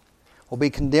unbelievers will be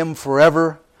condemned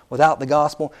forever without the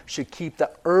gospel should keep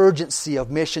the urgency of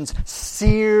missions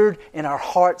seared in our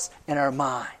hearts and our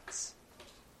minds.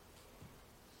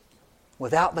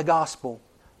 Without the gospel,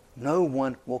 no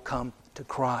one will come to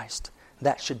Christ.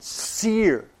 That should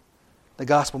sear the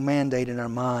gospel mandate in our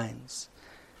minds.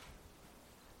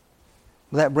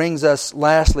 That brings us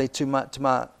lastly to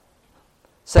my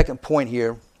second point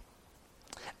here.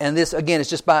 And this, again, is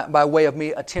just by way of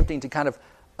me attempting to kind of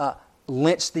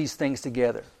lynch these things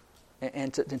together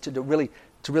and to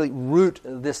really root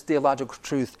this theological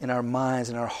truth in our minds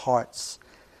and our hearts.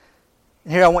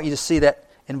 And here I want you to see that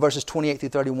in verses 28 through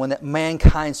 31, that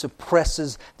mankind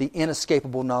suppresses the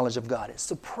inescapable knowledge of God. It's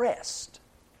suppressed.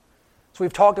 So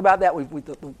we've talked about that.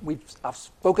 I've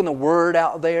spoken the word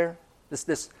out there,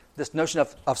 this notion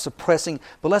of suppressing.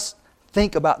 But let's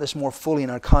think about this more fully in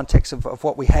our context of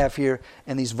what we have here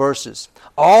in these verses.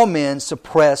 All men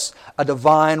suppress a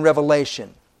divine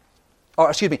revelation.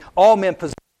 All men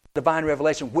possess a divine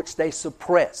revelation which they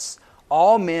suppress.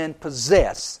 All men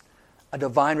possess a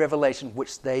divine revelation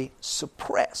which they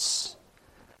suppress.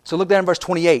 So look down in verse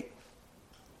 28.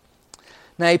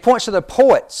 Now he points to the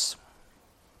poets.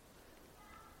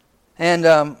 And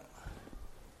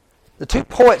the two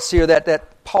poets here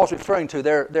that Paul's referring to,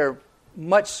 they're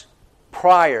much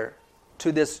prior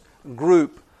to this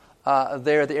group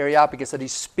there at the Areopagus that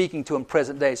he's speaking to in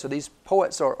present day. So these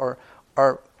poets are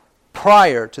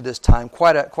prior to this time,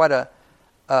 quite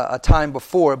a time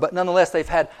before, but nonetheless they've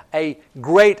had a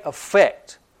great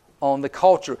effect on the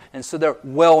culture, and so they're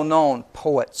well-known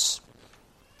poets.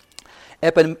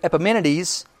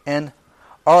 Epimenides and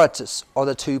Aratus are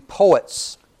the two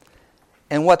poets.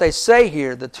 And what they say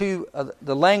here,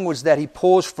 the language that he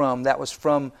pulls from, that was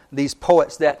from these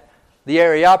poets that the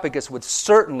Areopagus would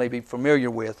certainly be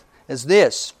familiar with, is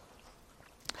this.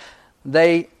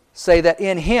 They say that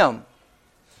in Him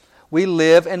we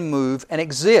live and move and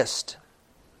exist.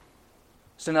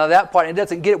 So now that part, we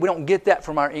don't get that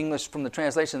from our English, from the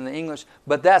translation in the English,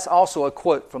 but that's also a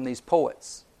quote from these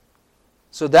poets.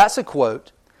 So that's a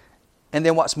quote. And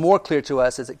then what's more clear to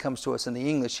us as it comes to us in the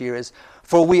English here is,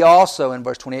 for we also, in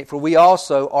verse 28, for we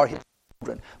also are His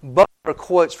children. Both are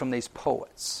quotes from these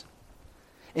poets.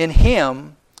 In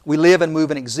Him we live and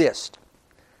move and exist,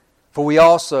 for we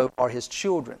also are His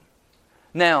children.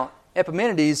 Now,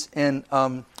 Epimenides and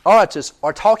Aratus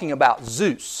are talking about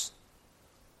Zeus.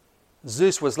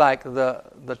 Zeus was like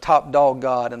the top dog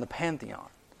god in the pantheon.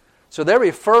 So they're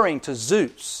referring to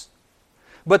Zeus.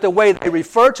 But the way they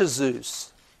refer to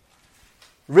Zeus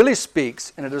really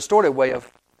speaks in a distorted way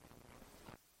of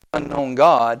unknown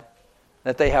God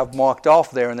that they have marked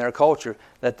off there in their culture,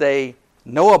 that they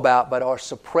know about but are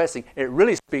suppressing. It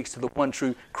really speaks to the one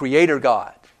true Creator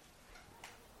God.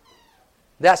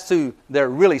 That's who they're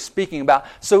really speaking about.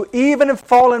 So even if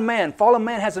fallen man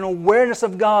has an awareness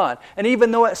of God, and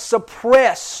even though it's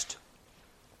suppressed,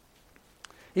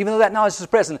 Even though that knowledge is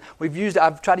suppressed. And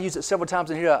I've tried to use it several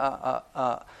times in here,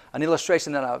 an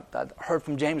illustration that I heard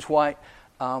from James White.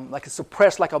 Like it's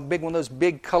suppressed like a big one of those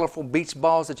big colorful beach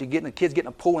balls that you get in the kids get in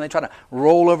a pool and they try to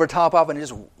roll over top of it and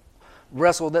just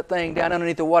wrestle that thing down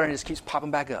underneath the water and it just keeps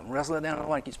popping back up. Wrestle it down under the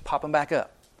water and it keeps popping back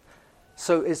up.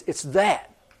 So it's that.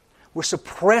 We're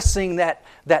suppressing that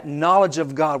knowledge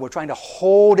of God. We're trying to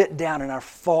hold it down in our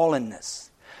fallenness.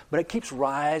 But it keeps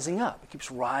rising up. It keeps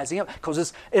rising up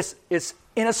because it's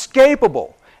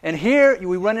inescapable. And here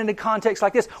we run into contexts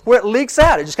like this where it leaks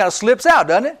out. It just kind of slips out,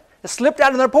 doesn't it? It slipped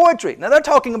out in their poetry. Now they're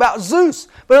talking about Zeus,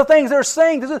 but the things they're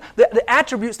saying, the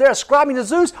attributes they're ascribing to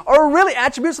Zeus are really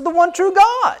attributes of the one true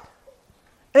God.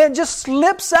 And it just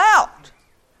slips out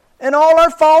in all our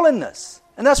fallenness.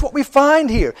 And that's what we find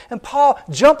here. And Paul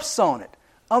jumps on it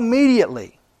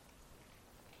immediately.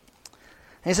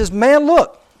 And he says, man,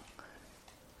 look,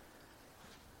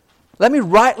 let me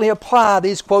rightly apply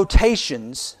these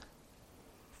quotations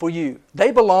for you.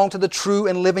 They belong to the true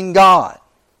and living God.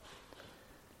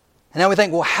 And now we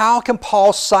think, well, how can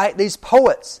Paul cite these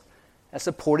poets as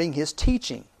supporting his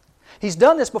teaching? He's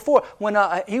done this before when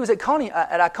he was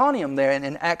at Iconium there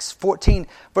in Acts 14,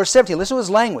 verse 17. Listen to his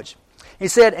language. He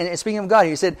said, and speaking of God,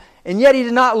 he said, and yet he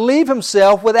did not leave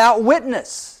himself without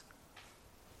witness,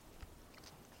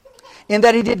 in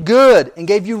that he did good and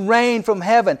gave you rain from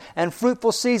heaven and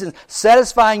fruitful seasons,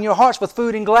 satisfying your hearts with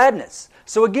food and gladness.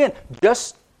 So again,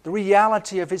 just the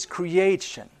reality of his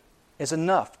creation is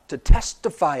enough to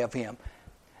testify of him.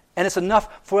 And it's enough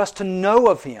for us to know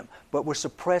of him, but we're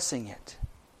suppressing it.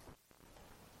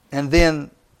 And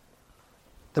then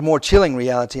the more chilling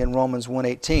reality in Romans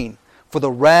 1:18. For the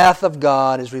wrath of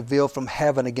God is revealed from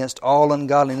heaven against all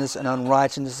ungodliness and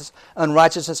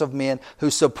unrighteousness of men who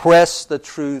suppress the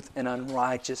truth in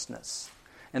unrighteousness.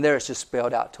 And there it's just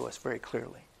spelled out to us very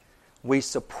clearly. We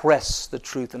suppress the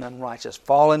truth in unrighteousness.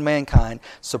 Fallen mankind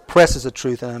suppresses the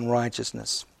truth in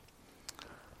unrighteousness.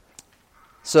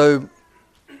 So,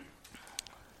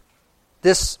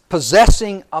 this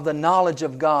possessing of the knowledge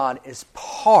of God is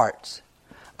part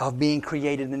of being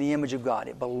created in the image of God.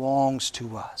 It belongs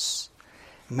to us.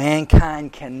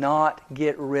 Mankind cannot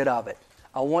get rid of it.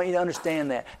 I want you to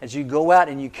understand that. As you go out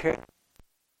and you carry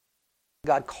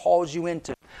God calls you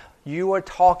into, you are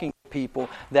talking to people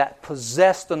that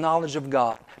possess the knowledge of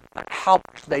God. How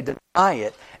much they deny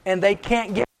it, and they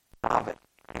can't get rid of it.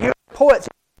 Your poets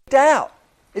out.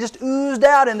 It just oozed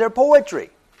out in their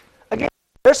poetry. Again,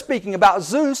 they're speaking about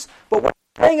Zeus, but what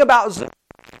they're saying about Zeus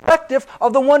is reflective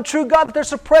of the one true God that they're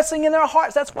suppressing in their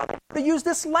hearts. That's why they use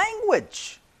this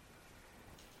language.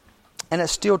 And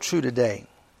it's still true today.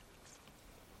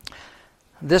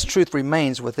 This truth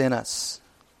remains within us.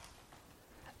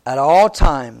 At all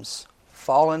times,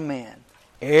 fallen man,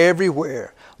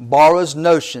 everywhere, borrows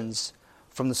notions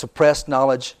from the suppressed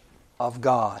knowledge of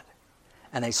God.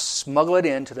 And they smuggle it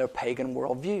into their pagan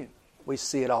worldview. We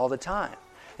see it all the time.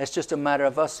 It's just a matter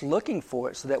of us looking for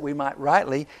it so that we might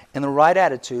rightly, in the right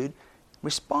attitude,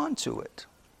 respond to it.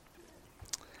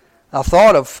 I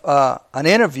thought of an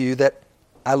interview that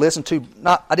I listened to.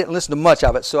 I didn't listen to much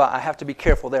of it, so I have to be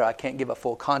careful there. I can't give a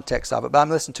full context of it. But I'm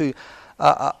listening to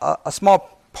a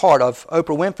small part of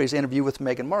Oprah Winfrey's interview with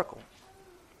Meghan Markle.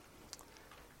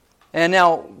 And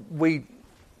now Oprah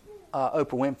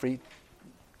Winfrey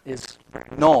is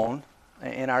known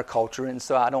in our culture, and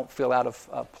so I don't feel out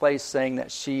of place saying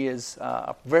that she is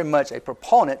very much a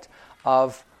proponent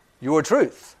of your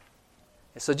truth.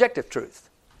 It's subjective truth.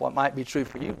 What might be true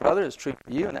for you, brother, is true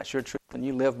for you, and that's your truth, and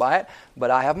you live by it. But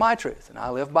I have my truth, and I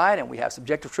live by it, and we have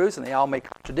subjective truths, and they all may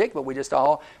contradict, but we just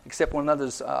all accept one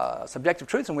another's subjective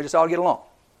truths, and we just all get along.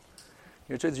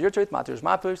 Your truth is your truth, my truth is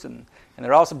my truth, and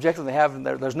they're all subjective.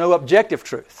 There's no objective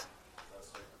truth.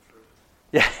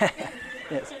 Yeah.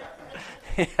 Yes.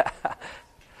 Yeah.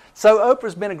 So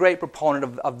Oprah's been a great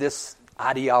proponent of this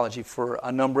ideology for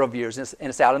a number of years, and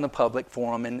it's out in the public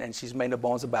forum, and she's made no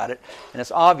bones about it, and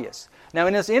it's obvious. Now,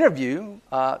 in this interview,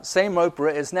 same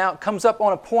Oprah comes up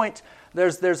on a point.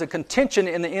 There's a contention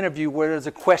in the interview where there's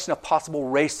a question of possible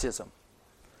racism,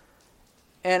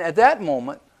 and at that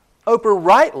moment, Oprah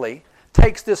rightly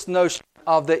takes this notion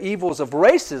of the evils of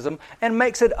racism and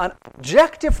makes it an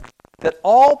objective that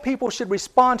all people should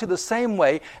respond to the same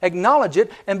way, acknowledge it,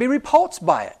 and be repulsed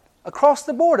by it across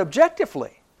the board,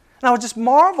 objectively. And I was just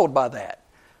marveled by that,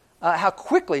 how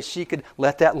quickly she could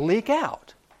let that leak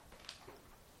out.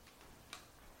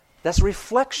 That's a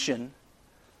reflection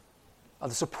of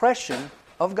the suppression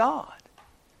of God.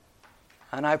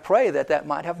 And I pray that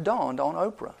might have dawned on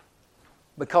Oprah,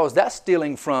 because that's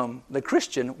stealing from the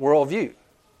Christian worldview.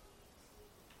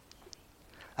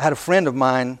 I had a friend of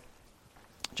mine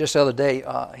just the other day,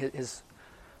 his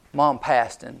mom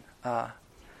passed, and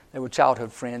they were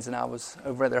childhood friends, and I was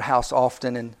over at their house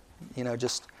often, and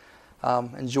just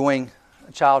enjoying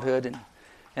childhood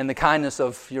and the kindness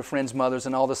of your friends' mothers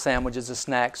and all the sandwiches and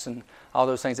snacks and all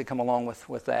those things that come along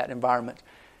with that environment.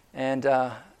 And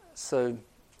so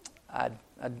I'd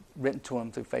written to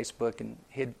him through Facebook, and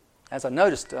as I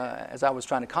noticed, as I was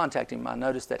trying to contact him, I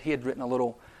noticed that he had written a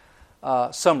little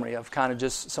summary of kind of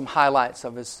just some highlights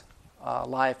of his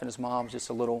life and his mom's, just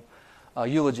a little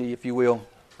eulogy, if you will,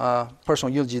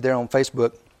 personal eulogy there on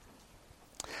Facebook.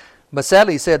 But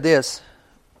sadly, he said this.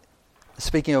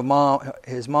 Speaking of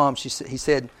his mom, he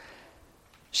said,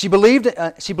 she believed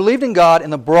in God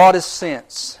in the broadest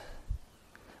sense,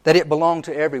 that it belonged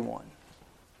to everyone.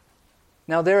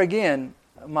 Now there again,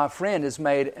 my friend has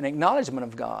made an acknowledgement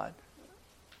of God,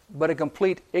 but a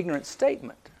complete ignorant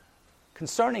statement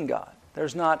concerning God.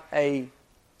 There's not a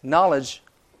knowledge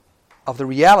of the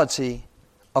reality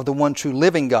of the one true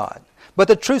living God. But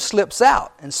the truth slips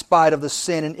out in spite of the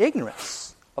sin and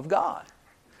ignorance of God.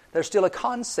 There's still a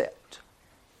concept.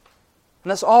 And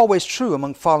that's always true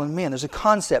among fallen men. There's a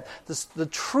concept, the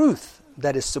truth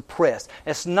that is suppressed.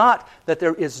 It's not that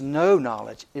there is no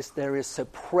knowledge, there is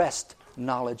suppressed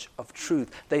knowledge of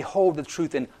truth. They hold the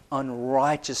truth in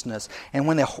unrighteousness. And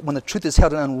when the truth is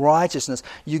held in unrighteousness,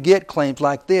 you get claims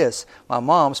like this. My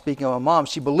mom, speaking of my mom,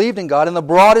 she believed in God in the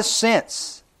broadest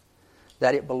sense,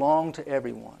 that it belonged to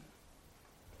everyone.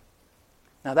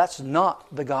 Now that's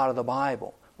not the God of the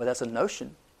Bible, but that's a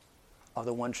notion of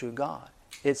the one true God.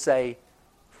 It's a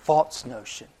false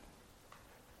notion.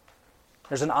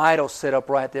 There's an idol set up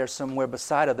right there somewhere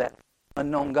beside of that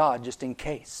unknown God, just in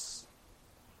case.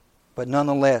 But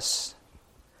nonetheless,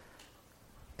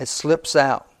 it slips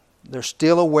out. They're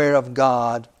still aware of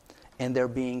God, and they're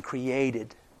being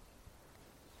created.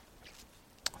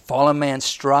 Fallen man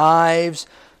strives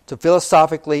to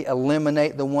philosophically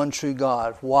eliminate the one true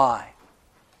God. Why?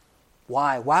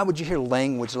 Why? Why would you hear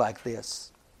language like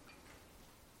this?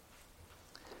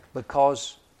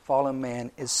 Because fallen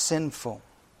man is sinful.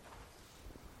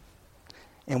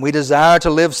 And we desire to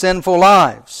live sinful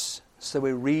lives. So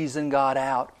we reason God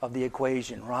out of the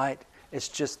equation, right? It's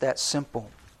just that simple.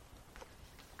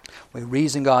 We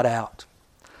reason God out.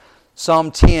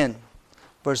 Psalm 10,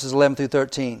 verses 11 through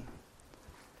 13.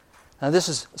 Now this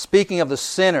is speaking of the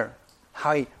sinner,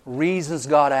 how he reasons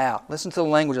God out. Listen to the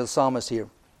language of the psalmist here.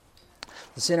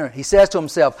 The sinner, he says to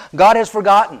himself, God has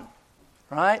forgotten,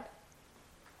 right?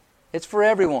 It's for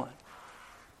everyone.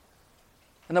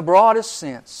 In the broadest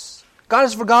sense, God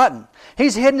has forgotten.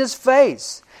 He's hidden His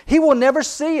face. He will never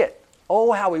see it.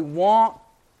 Oh, how we want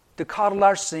to coddle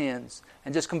our sins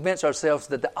and just convince ourselves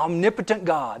that the omnipotent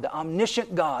God, the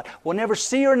omniscient God, will never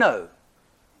see or know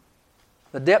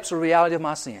the depths of reality of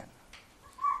my sin.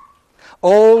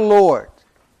 Oh Lord,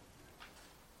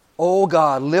 oh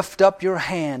God, lift up your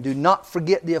hand. Do not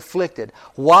forget the afflicted.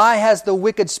 Why has the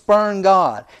wicked spurned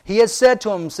God? He has said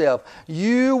to himself,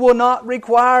 you will not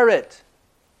require it.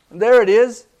 And there it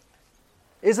is.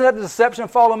 Isn't that the deception of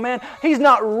fallen man? He's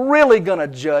not really going to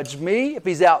judge me if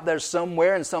he's out there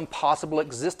somewhere in some possible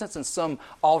existence, in some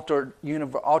alternate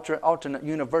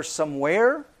universe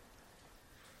somewhere.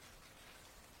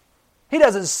 He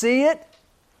doesn't see it.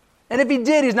 And if he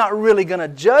did, he's not really going to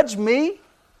judge me.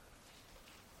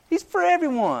 He's for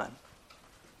everyone.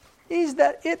 He's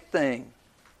that it thing.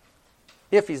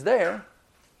 If he's there.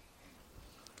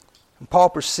 And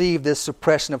Paul perceived this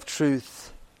suppression of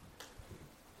truth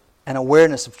and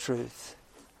awareness of truth.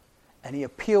 And he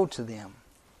appealed to them.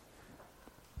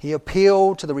 He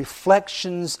appealed to the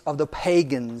reflections of the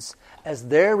pagans as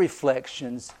their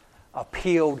reflections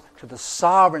appealed to the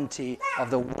sovereignty of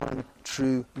the one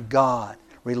true God,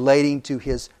 relating to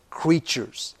His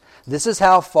creatures. This is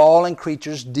how fallen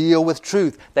creatures deal with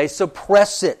truth. They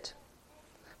suppress it.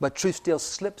 But truth still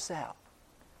slips out.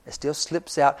 It still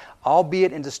slips out,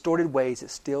 albeit in distorted ways,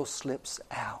 it still slips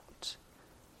out.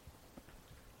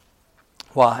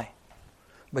 Why?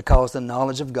 Because the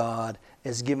knowledge of God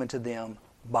is given to them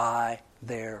by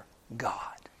their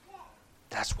God.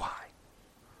 That's why.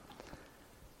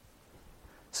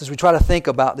 So as we try to think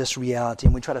about this reality,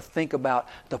 and we try to think about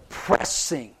the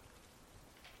pressing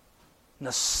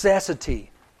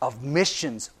necessity of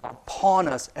missions upon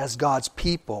us as God's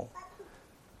people,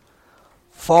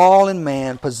 fallen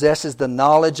man possesses the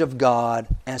knowledge of God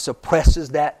and suppresses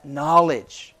that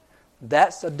knowledge.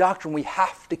 That's a doctrine we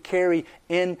have to carry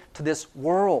into this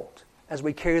world as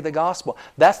we carry the gospel.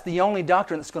 That's the only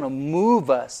doctrine that's going to move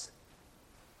us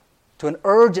to an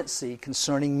urgency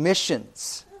concerning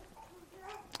missions.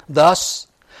 Thus,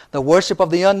 the worship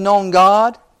of the unknown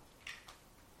God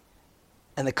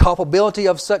and the culpability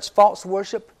of such false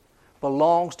worship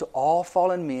belongs to all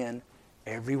fallen men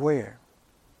everywhere.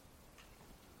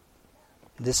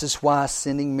 This is why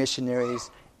sending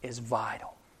missionaries is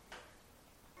vital.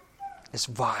 It's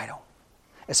vital.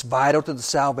 It's vital to the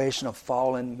salvation of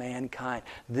fallen mankind.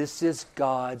 This is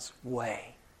God's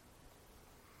way.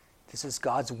 This is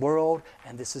God's world,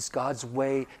 and this is God's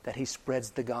way that He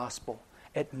spreads the gospel.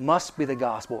 It must be the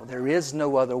gospel. There is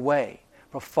no other way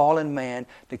for fallen man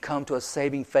to come to a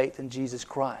saving faith in Jesus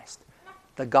Christ.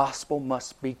 The gospel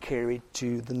must be carried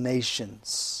to the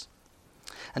nations.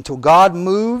 Until God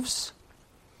moves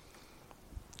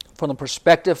from the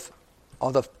perspective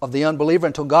of the unbeliever,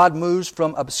 until God moves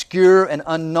from obscure and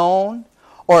unknown,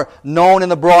 or known in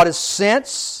the broadest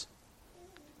sense,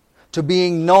 to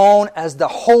being known as the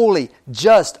holy,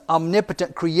 just,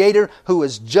 omnipotent Creator who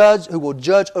will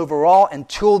judge over all.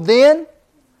 Until then,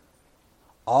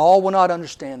 all will not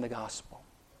understand the gospel.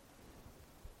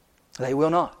 They will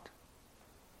not.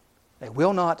 They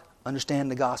will not understand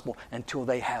the gospel until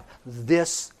they have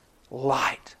this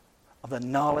light of the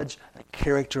knowledge and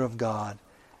character of God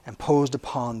imposed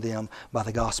upon them by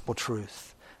the gospel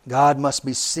truth. God must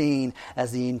be seen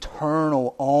as the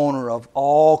eternal owner of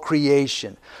all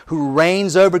creation, who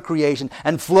reigns over creation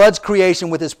and floods creation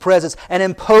with His presence and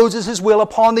imposes His will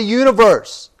upon the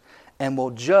universe and will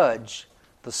judge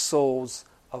the souls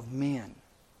of men.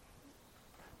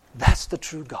 That's the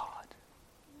true God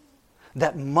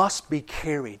that must be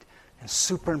carried in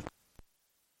superimposed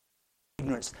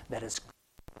ignorance that is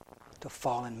to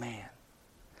fallen man.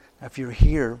 Now, if you're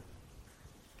here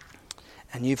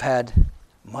and you've had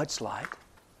much light,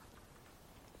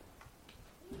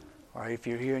 or if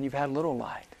you're here and you've had little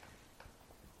light,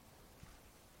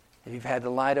 if you've had the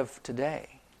light of today,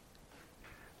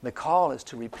 the call is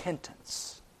to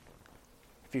repentance.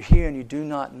 If you're here and you do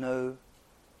not know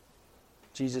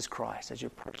Jesus Christ as your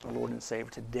personal Lord and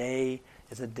Savior, today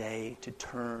is a day to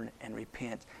turn and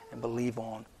repent and believe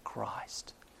on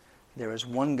Christ. There is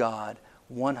one God,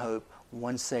 one hope,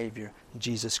 one Savior,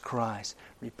 Jesus Christ.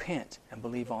 Repent and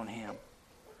believe on Him.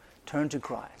 Turn to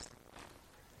Christ.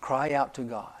 Cry out to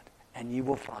God, and you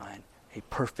will find a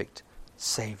perfect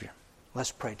Savior.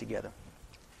 Let's pray together.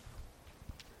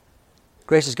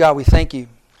 Gracious God, we thank You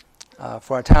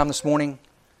for our time this morning.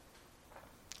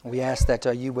 We ask that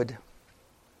You would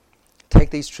take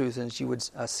these truths and that You would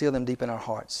seal them deep in our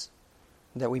hearts,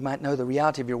 that we might know the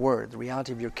reality of Your Word, the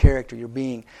reality of Your character, Your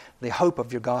being, the hope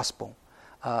of Your gospel,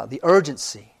 the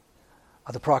urgency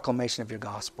of the proclamation of Your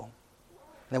gospel,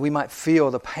 that we might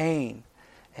feel the pain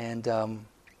and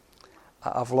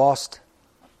of lost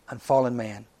and fallen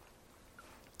man,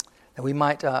 that we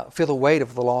might feel the weight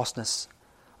of the lostness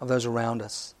of those around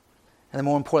us, and then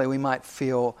more importantly, we might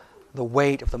feel the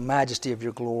weight of the majesty of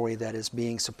Your glory that is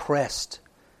being suppressed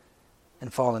in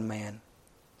fallen man,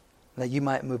 that You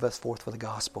might move us forth for the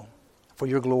gospel, for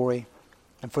Your glory,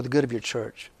 and for the good of Your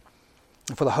church,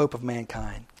 and for the hope of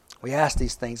mankind. We ask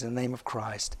these things in the name of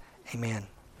Christ. Amen.